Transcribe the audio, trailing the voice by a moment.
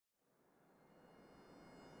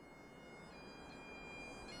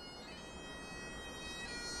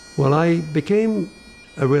Well, I became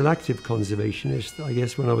a real active conservationist, I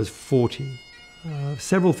guess, when I was 40.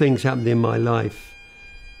 Several things happened in my life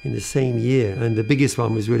in the same year, and the biggest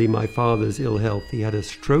one was really my father's ill health. He had a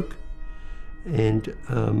stroke, and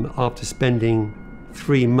after spending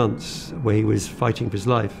 3 months where he was fighting for his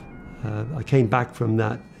life, I came back from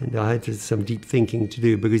that, and I had some deep thinking to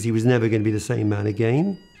do because he was never going to be the same man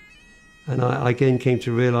again. And I again came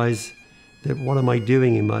to realize that what am I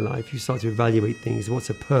doing in my life? You start to evaluate things. What's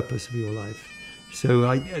the purpose of your life? So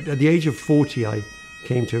at the age of 40, I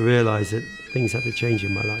came to realize that things had to change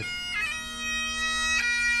in my life.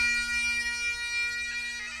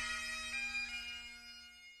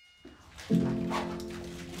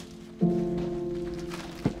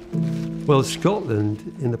 Well,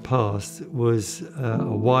 Scotland in the past was a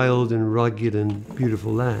wild and rugged and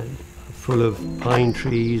beautiful land, full of pine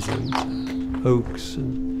trees and oaks,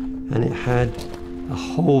 and it had a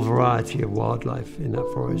whole variety of wildlife in that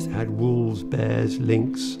forest. It had wolves, bears,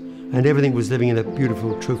 lynx, and everything was living in a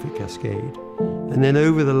beautiful trophic cascade. And then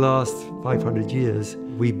over the last 500 years,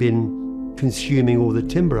 we've been consuming all the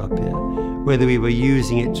timber up here, whether we were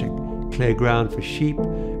using it to clear ground for sheep,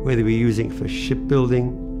 whether we were using it for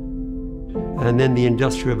shipbuilding. And then the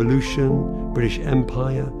Industrial Revolution, British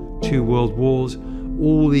Empire, 2 world wars,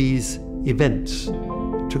 all these events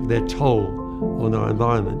took their toll on our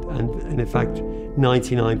environment. And in fact,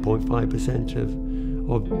 99.5%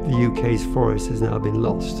 of the UK's forest has now been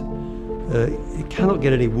lost. It cannot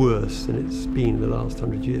get any worse than it's been in the last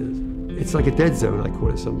 100 years. It's like a dead zone, I call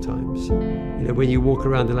it sometimes. You know, when you walk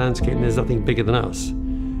around the landscape and there's nothing bigger than us.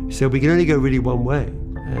 So we can only go really one way.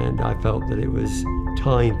 And I felt that it was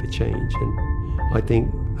time for change. And I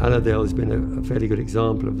think Alladale has been a fairly good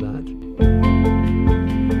example of that.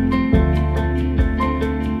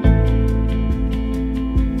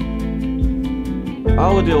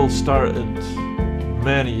 Alladale started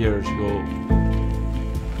many years ago.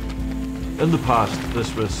 In the past,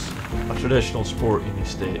 this was a traditional sporting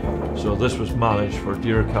estate. So this was managed for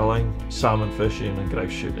deer culling, salmon fishing and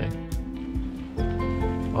grouse shooting.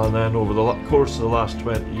 And then over the course of the last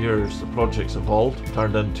 20 years, the project's evolved,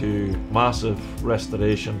 turned into massive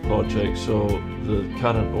restoration projects. So the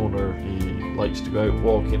current owner, he likes to go out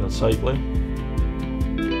walking and cycling.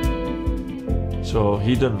 So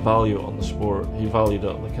he didn't value it on the sport, he valued it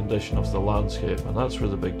on the condition of the landscape, and that's where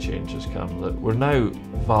the big changes come, that we're now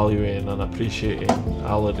valuing and appreciating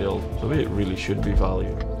Alladale the way it really should be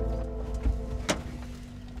valued.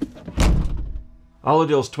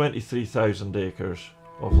 Alladale's 23,000 acres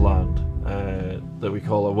of land that we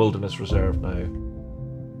call a wilderness reserve now.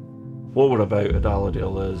 What we're about at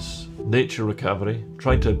Alladale is nature recovery,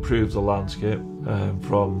 trying to improve the landscape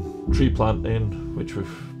from tree planting, which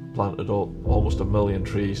we've planted almost 1 million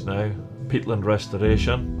trees now, peatland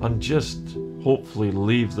restoration, and just hopefully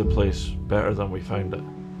leave the place better than we found it.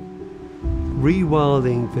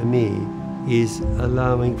 Rewilding for me is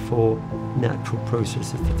allowing for natural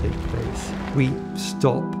processes to take place. We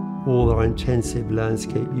stop all our intensive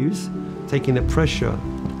landscape use, taking the pressure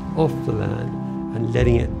off the land and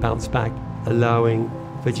letting it bounce back, allowing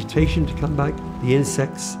vegetation to come back, the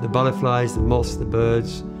insects, the butterflies, the moths, the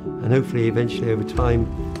birds, and hopefully eventually over time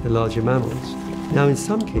the larger mammals. Now in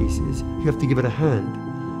some cases you have to give it a hand.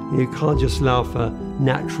 You can't just allow for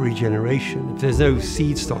natural regeneration. If there's no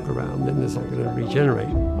seed stock around, then it's not going to regenerate.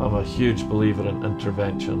 I'm a huge believer in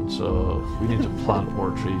intervention, so we need to plant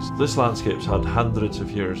more trees. This landscape's had hundreds of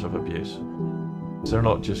years of abuse. They're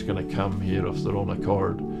not just going to come here of their own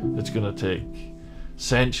accord. It's going to take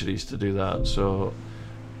centuries to do that, so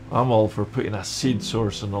I'm all for putting a seed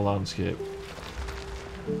source in the landscape.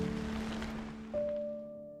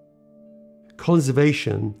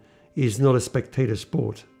 Conservation is not a spectator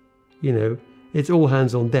sport. You know, it's all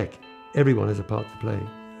hands on deck. Everyone has a part to play.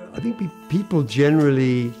 I think people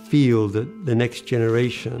generally feel that the next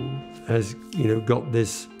generation has, got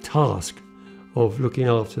this task of looking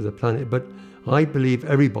after the planet. But I believe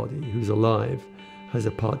everybody who's alive has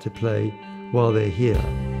a part to play while they're here.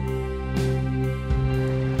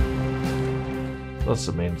 That's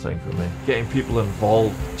the main thing for me. Getting people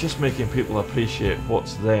involved, just making people appreciate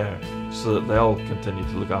what's there so that they'll continue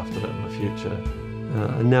to look after it in the future.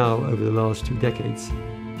 And now, over the last 2 decades,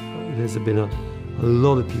 there's been a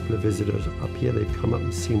lot of people have visited us up here. They've come up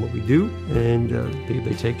and seen what we do, and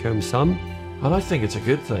they take home some. And I think it's a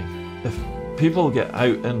good thing. If people get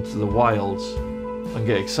out into the wilds and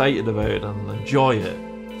get excited about it and enjoy it,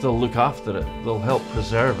 they'll look after it, they'll help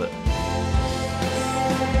preserve it.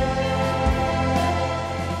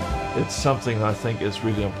 It's something I think is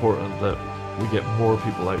really important that we get more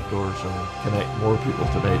people outdoors and connect more people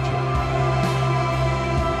to nature.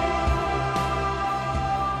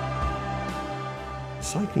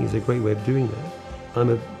 cycling is a great way of doing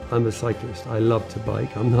that. I'm a cyclist. I love to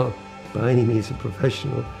bike. I'm not by any means a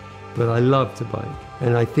professional, but I love to bike.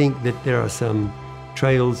 And I think that there are some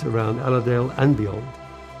trails around Alladale and beyond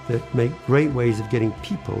that make great ways of getting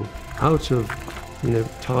people out of,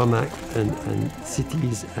 tarmac and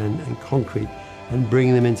cities and concrete and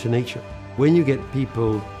bringing them into nature. When you get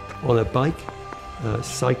people on a bike,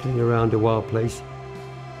 cycling around a wild place,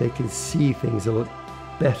 they can see things a lot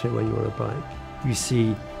better when you're on a bike. You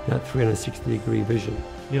see that 360-degree vision.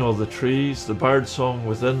 The trees, the bird song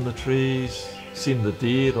within the trees, seeing the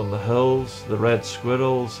deer on the hills, the red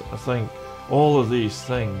squirrels. I think all of these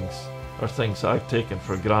things are things I've taken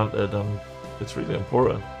for granted, and it's really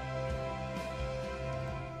important.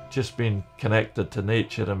 Just being connected to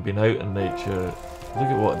nature and being out in nature, look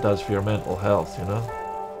at what it does for your mental health,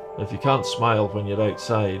 If you can't smile when you're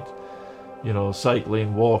outside,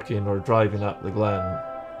 cycling, walking or driving up the glen,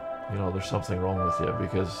 there's something wrong with you,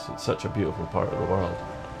 because it's such a beautiful part of the world.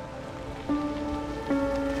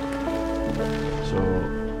 So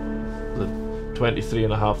the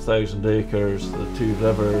 23,500 acres, the 2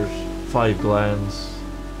 rivers, 5 glens,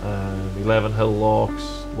 11 hill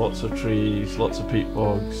locks, lots of trees, lots of peat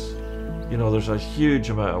bogs. There's a huge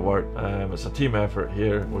amount of work. It's a team effort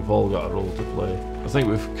here. We've all got a role to play. I think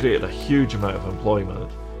we've created a huge amount of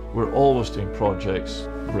employment. We're always doing projects,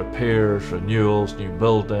 repairs, renewals, new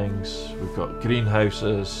buildings. We've got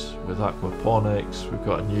greenhouses with aquaponics. We've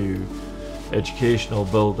got a new educational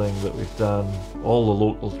building that we've done. All the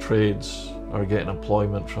local trades are getting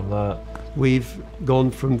employment from that. We've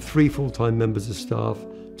gone from 3 full-time members of staff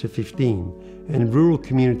to 15. And in rural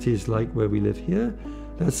communities like where we live here,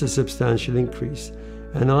 that's a substantial increase.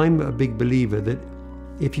 And I'm a big believer that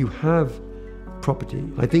if you have property,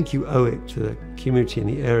 I think you owe it to the community and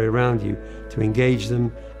the area around you to engage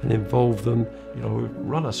them and involve them. We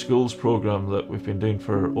run a schools program that we've been doing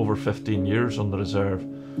for over 15 years on the reserve.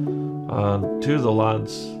 And 2 of the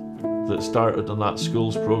lads that started in that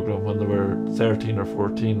schools program when they were 13 or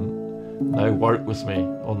 14 now work with me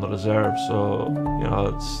on the reserve. So,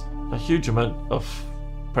 it's a huge amount of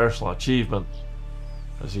personal achievement.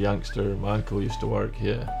 As a youngster, my uncle used to work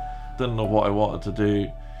here. Didn't know what I wanted to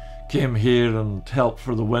do. Came here and helped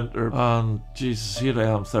for the winter, and Jesus, here I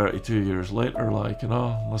am 32 years later,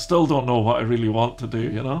 I still don't know what I really want to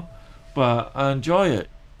do, but I enjoy it.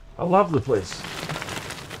 I love the place.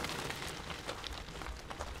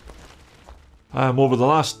 Over the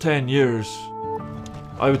last 10 years,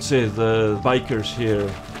 I would say the bikers here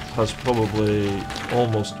has probably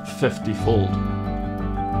almost 50-fold.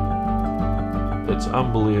 It's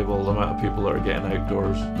unbelievable the amount of people that are getting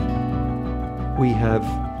outdoors. We have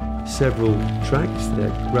several tracks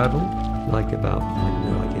that are gravel, about,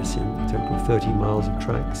 I guess in total 30 miles of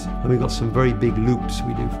tracks. And we've got some very big loops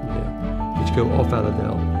we do from here, which go off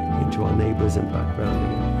Alladale into our neighbours and back round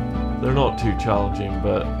again. They're not too challenging,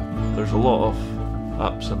 but there's a lot of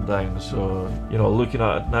ups and downs. So, looking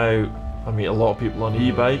at it now, I meet a lot of people on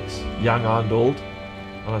e-bikes, young and old.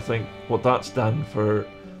 And I think what that's done for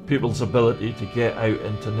people's ability to get out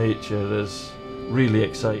into nature is really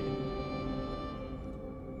exciting.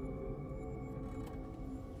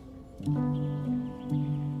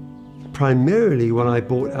 Primarily, when I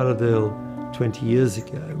bought Alladale 20 years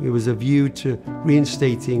ago, it was a view to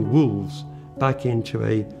reinstating wolves back into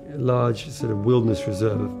a large sort of wilderness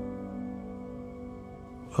reserve.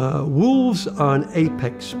 Wolves are an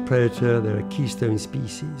apex predator. They're a keystone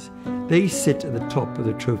species. They sit at the top of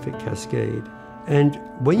the trophic cascade. And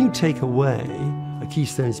when you take away a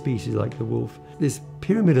keystone species like the wolf, this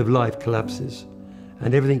pyramid of life collapses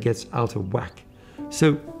and everything gets out of whack.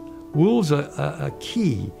 So wolves are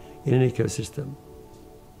key in an ecosystem.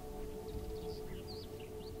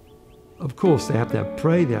 Of course, they have to have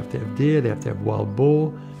prey, they have to have deer, they have to have wild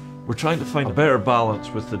boar. We're trying to find a better balance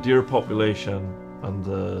with the deer population and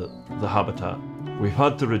the habitat. We've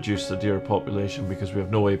had to reduce the deer population because we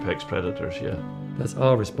have no apex predators yet. That's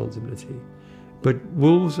our responsibility. But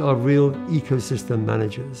wolves are real ecosystem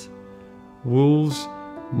managers. Wolves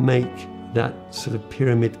make that sort of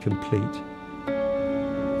pyramid complete.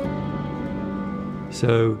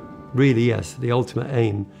 So really, yes, the ultimate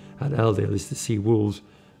aim at Alladale is to see wolves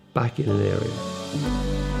back in an area.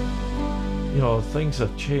 Things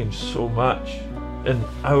have changed so much in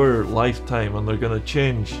our lifetime, and they're going to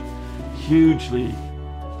change hugely.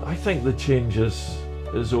 I think the change is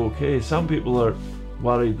okay. Some people are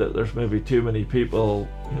worried that there's maybe too many people.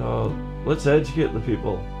 Let's educate the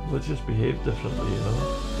people. Let's just behave differently,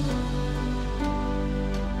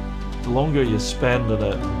 The longer you spend in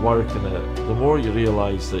it, work in it, the more you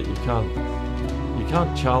realise that you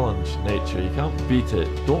can't challenge nature, you can't beat it,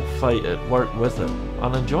 don't fight it, work with it,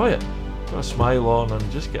 and enjoy it. Put a smile on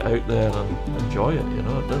and just get out there and enjoy it, you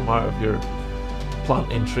know. It doesn't matter if you're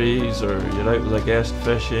planting trees or you're out with a guest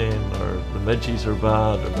fishing or the midges are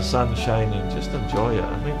bad or the sun's shining, just enjoy it.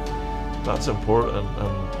 I think that's important,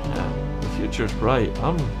 and the future's bright.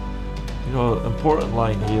 You know, important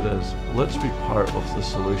line here is, let's be part of the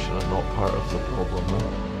solution and not part of the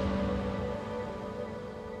problem.